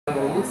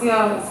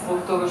revolucija zbog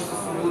toga što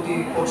su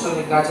ljudi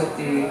počeli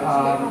gađati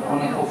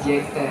one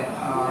objekte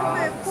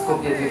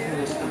Skopje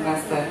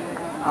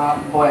 2014.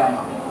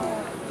 Bojama.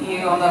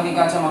 I onda mi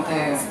gađamo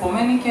te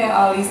spomenike,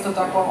 ali isto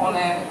tako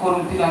one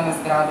korumpirane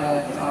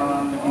zgrade,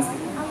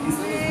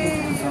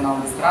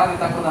 institucionalne zgrade,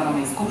 tako da nam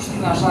je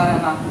skupština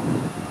šarena.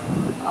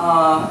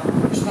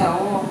 Šta je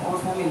ovo? Ovo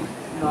smo mi.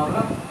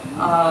 Dobro.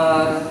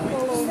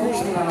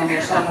 Skupština nam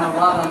je šarena,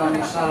 vlada nam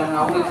je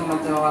šarena, uvijek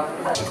imate ovako.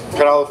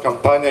 Kralj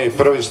kampanje i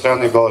prvi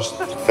strani gost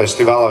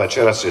festivala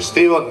večeras je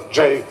Steven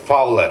J.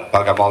 Fowler,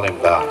 pa ga molim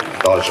da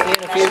dođe.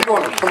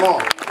 Come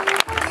on.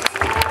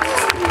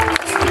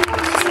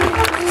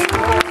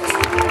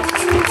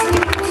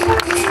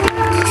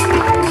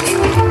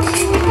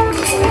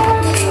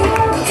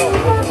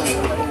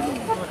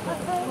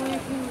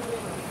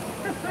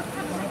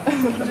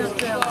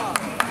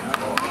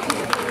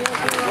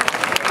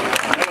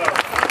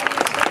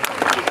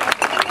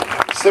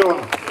 Steven,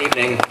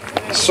 evening.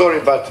 Sorry,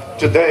 but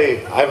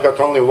today I've got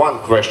only one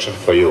question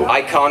for you.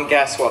 I can't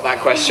guess what that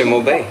question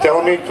will be.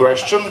 Tell me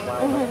question.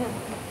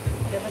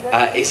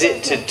 Is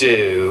it to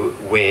do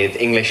with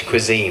English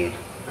cuisine?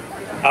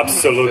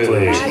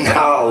 Absolutely.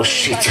 Oh,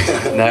 shit.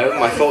 No,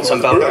 my thoughts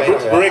on Belgrade.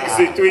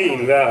 Brexit,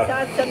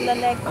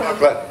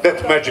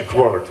 That magic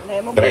word,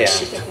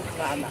 Brexit. Yeah.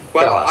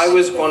 Well, I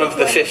was one of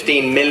the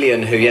 15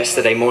 million who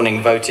yesterday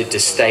morning voted to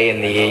stay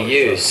in the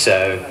EU,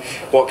 so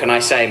what can I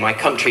say? My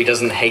country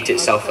doesn't hate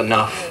itself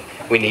enough.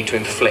 We need to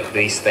inflict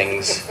these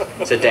things.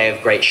 It's a day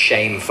of great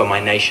shame for my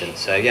nation,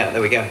 so yeah,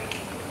 there we go.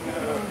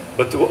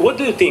 But what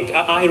do you think?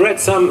 I read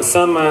some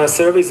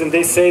surveys and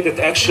they say that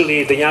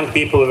actually the young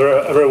people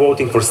were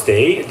voting for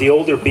stay, the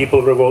older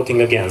people were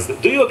voting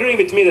against. Do you agree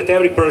with me that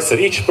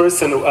each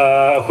person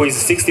who is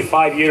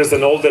 65 years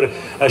and older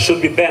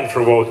should be banned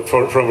from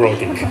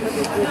voting?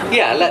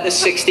 Yeah, let the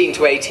 16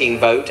 to 18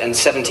 vote and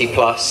 70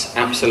 plus,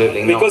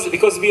 absolutely not.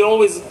 Because we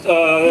always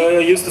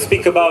used to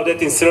speak about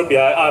that in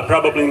Serbia,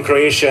 probably in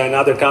Croatia and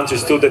other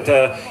countries too, that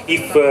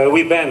if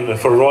we ban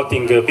for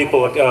voting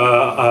people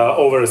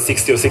over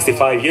 60 or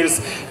 65 years,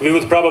 we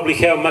would probably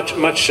have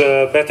much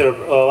better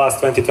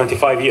last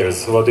 20-25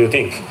 years. What do you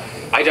think?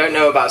 I don't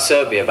know about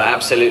Serbia, but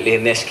absolutely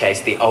in this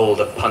case, the old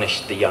have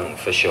punished the young,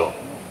 for sure.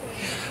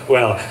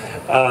 Well,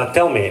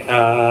 tell me,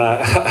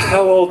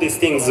 how all these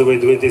things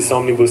with this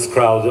Omnibus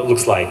crowd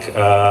looks like?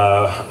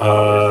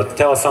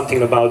 Tell us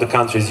something about the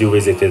countries you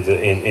visited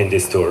in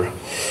this tour.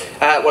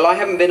 Well, I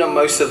haven't been on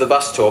most of the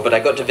bus tour, but I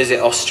got to visit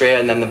Austria,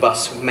 and then the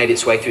bus made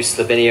its way through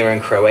Slovenia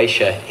and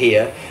Croatia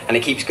here, and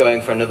it keeps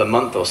going for another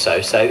month or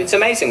so, so it's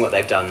amazing what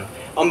they've done.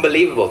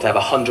 Unbelievable to have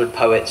 100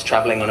 poets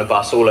travelling on a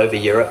bus all over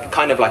Europe,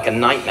 kind of like a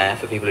nightmare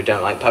for people who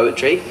don't like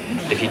poetry.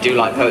 But if you do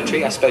like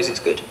poetry, I suppose it's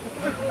good.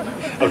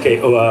 Okay,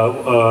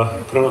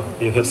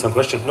 you have some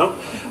question? No?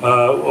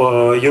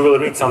 You will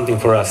read something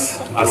for us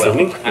this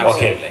evening? Absolutely.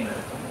 Okay.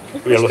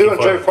 We are looking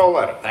Steven J.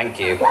 Fowler. Thank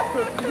you.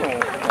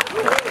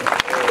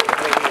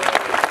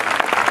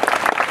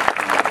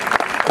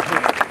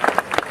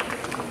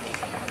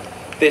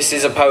 This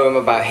is a poem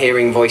about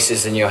hearing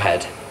voices in your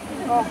head.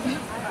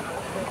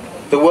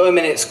 The worm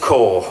in its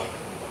core.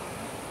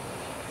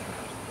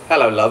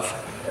 Hello, love.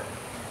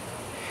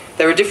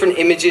 There are different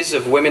images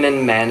of women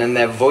and men and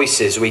their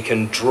voices we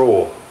can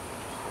draw.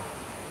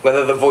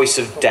 Whether the voice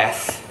of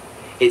death,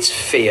 its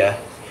fear,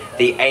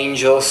 the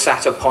angel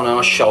sat upon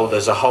our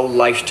shoulders a whole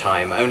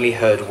lifetime, only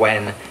heard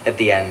when, at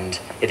the end,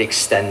 it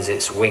extends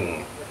its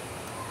wing.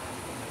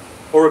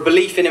 Or a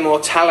belief in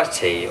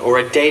immortality, or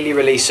a daily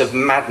release of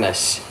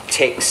madness,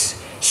 tics,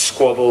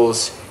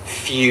 squabbles,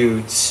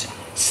 feuds,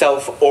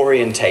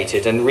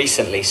 self-orientated and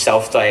recently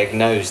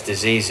self-diagnosed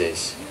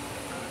diseases.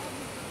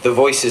 The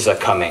voices are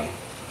coming.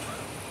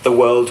 The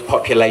world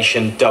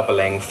population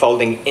doubling,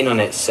 folding in on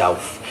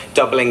itself,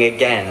 doubling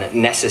again,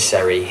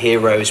 necessary,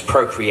 heroes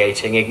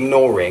procreating,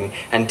 ignoring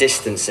and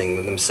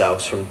distancing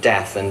themselves from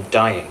death and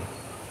dying.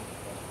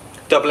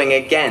 Doubling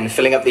again,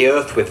 filling up the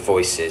earth with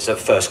voices, at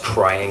first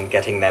crying,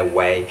 getting their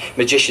way,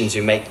 magicians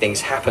who make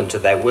things happen to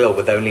their will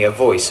with only a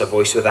voice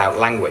without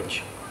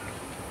language.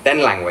 Then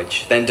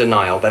language, then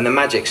denial, then the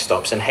magic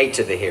stops and hate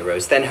to the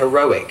heroes, then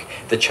heroic,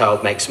 the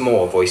child makes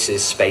more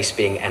voices, space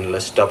being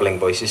endless, doubling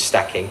voices,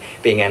 stacking,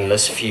 being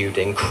endless,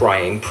 feuding,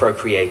 crying,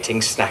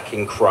 procreating,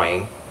 snacking,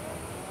 crying.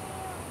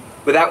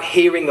 Without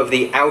hearing of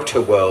the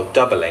outer world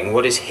doubling,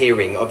 what is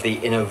hearing of the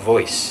inner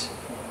voice?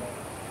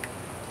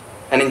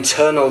 An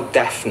internal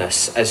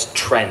deafness as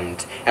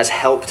trend, as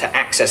help to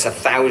access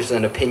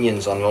 1,000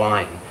 opinions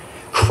online,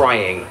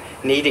 crying,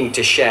 needing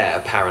to share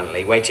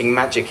apparently, waiting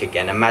magic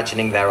again,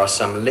 imagining there are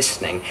some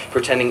listening,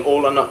 pretending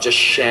all are not just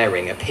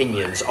sharing,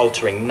 opinions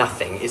altering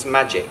nothing, is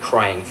magic,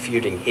 crying,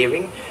 feuding,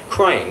 hearing,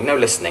 crying, no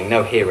listening,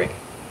 no hearing.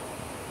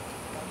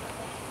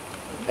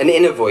 An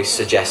inner voice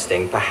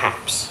suggesting,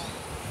 perhaps.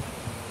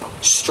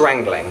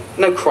 Strangling,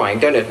 no crying,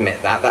 don't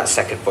admit that, that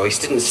second voice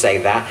didn't say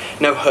that.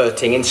 No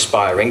hurting,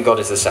 inspiring, God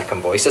is the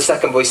second voice. A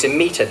second voice in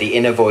meter, the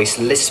inner voice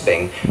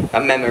lisping. A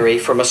memory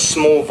from a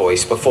small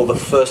voice before the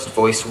first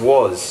voice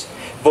was.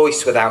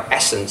 Voice without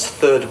essence,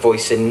 third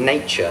voice in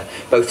nature,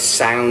 both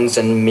sounds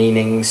and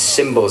meanings,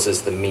 symbols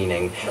as the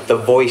meaning. The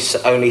voice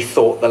only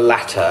thought the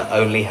latter,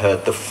 only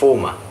heard the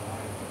former.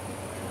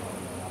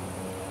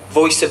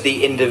 Voice of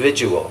the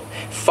individual,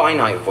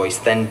 finite voice,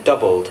 then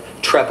doubled,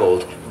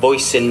 trebled,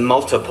 voice in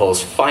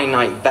multiples,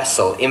 finite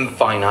vessel,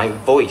 infinite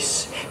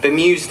voice.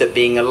 Bemused at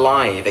being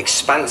alive,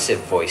 expansive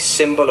voice,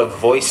 symbol of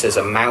voice as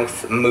a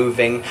mouth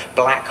moving,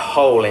 black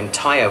hole,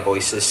 entire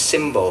voice as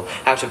symbol,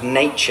 out of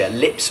nature,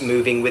 lips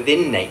moving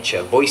within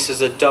nature, voice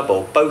as a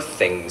double, both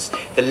things,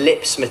 the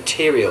lips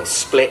material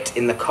split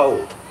in the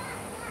cold.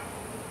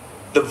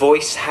 The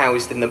voice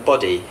housed in the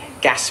body,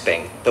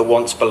 gasping, that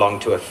once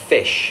belonged to a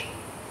fish.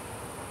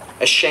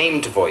 A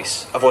shamed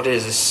voice of what it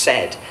has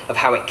said, of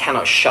how it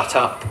cannot shut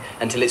up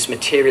until its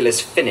material is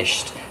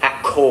finished,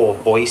 at core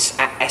voice,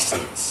 at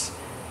essence.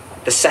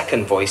 The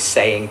second voice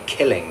saying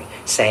killing,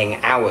 saying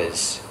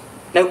ours.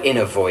 No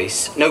inner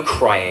voice, no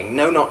crying,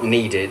 no not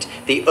needed.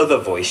 The other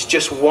voice,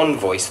 just one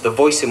voice, the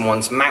voice in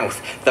one's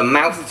mouth, the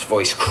mouth's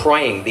voice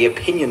crying, the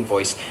opinion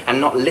voice, and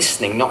not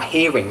listening, not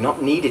hearing,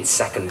 not needed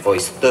second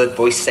voice, third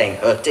voice saying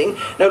hurting,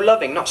 no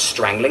loving, not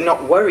strangling,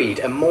 not worried,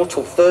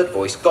 immortal third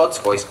voice, God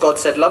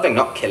said loving,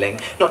 not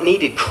killing, not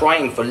needed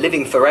crying for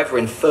living forever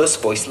in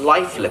first voice,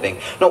 life living,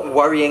 not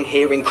worrying,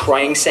 hearing,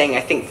 crying, saying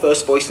I think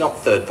first voice, not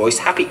third voice,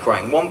 happy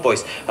crying, one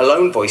voice,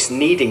 alone voice,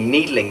 needing,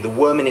 needling, the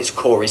worm in its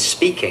core is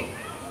speaking.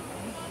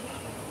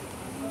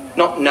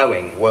 Not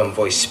knowing, worm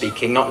voice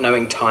speaking, not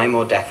knowing time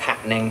or death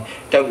happening,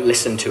 don't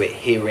listen to it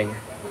hearing.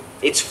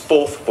 Its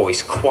fourth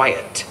voice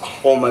quiet,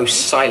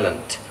 almost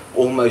silent,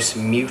 almost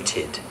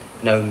muted,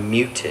 no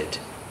muted,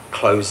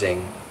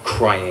 closing,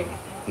 crying,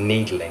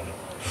 needling,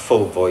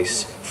 full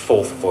voice,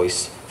 fourth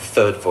voice,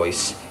 third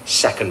voice,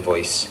 second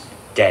voice,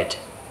 dead.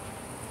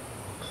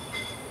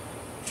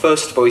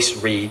 First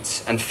voice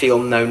reads and feel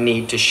no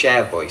need to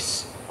share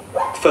voice.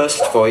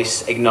 First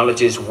voice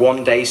acknowledges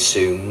one day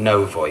soon,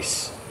 no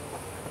voice.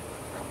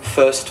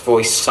 First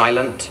voice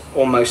silent,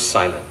 almost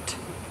silent.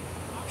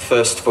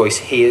 First voice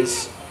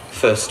hears,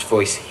 first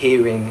voice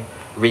hearing,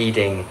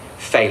 reading,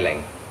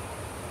 failing.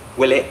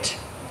 Will it,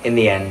 in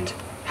the end,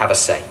 have a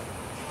say?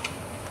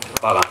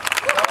 Voila.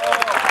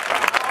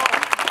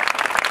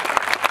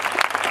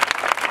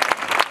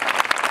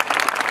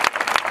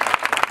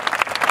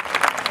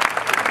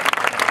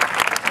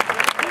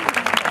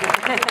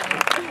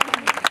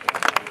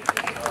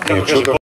 Nije čudo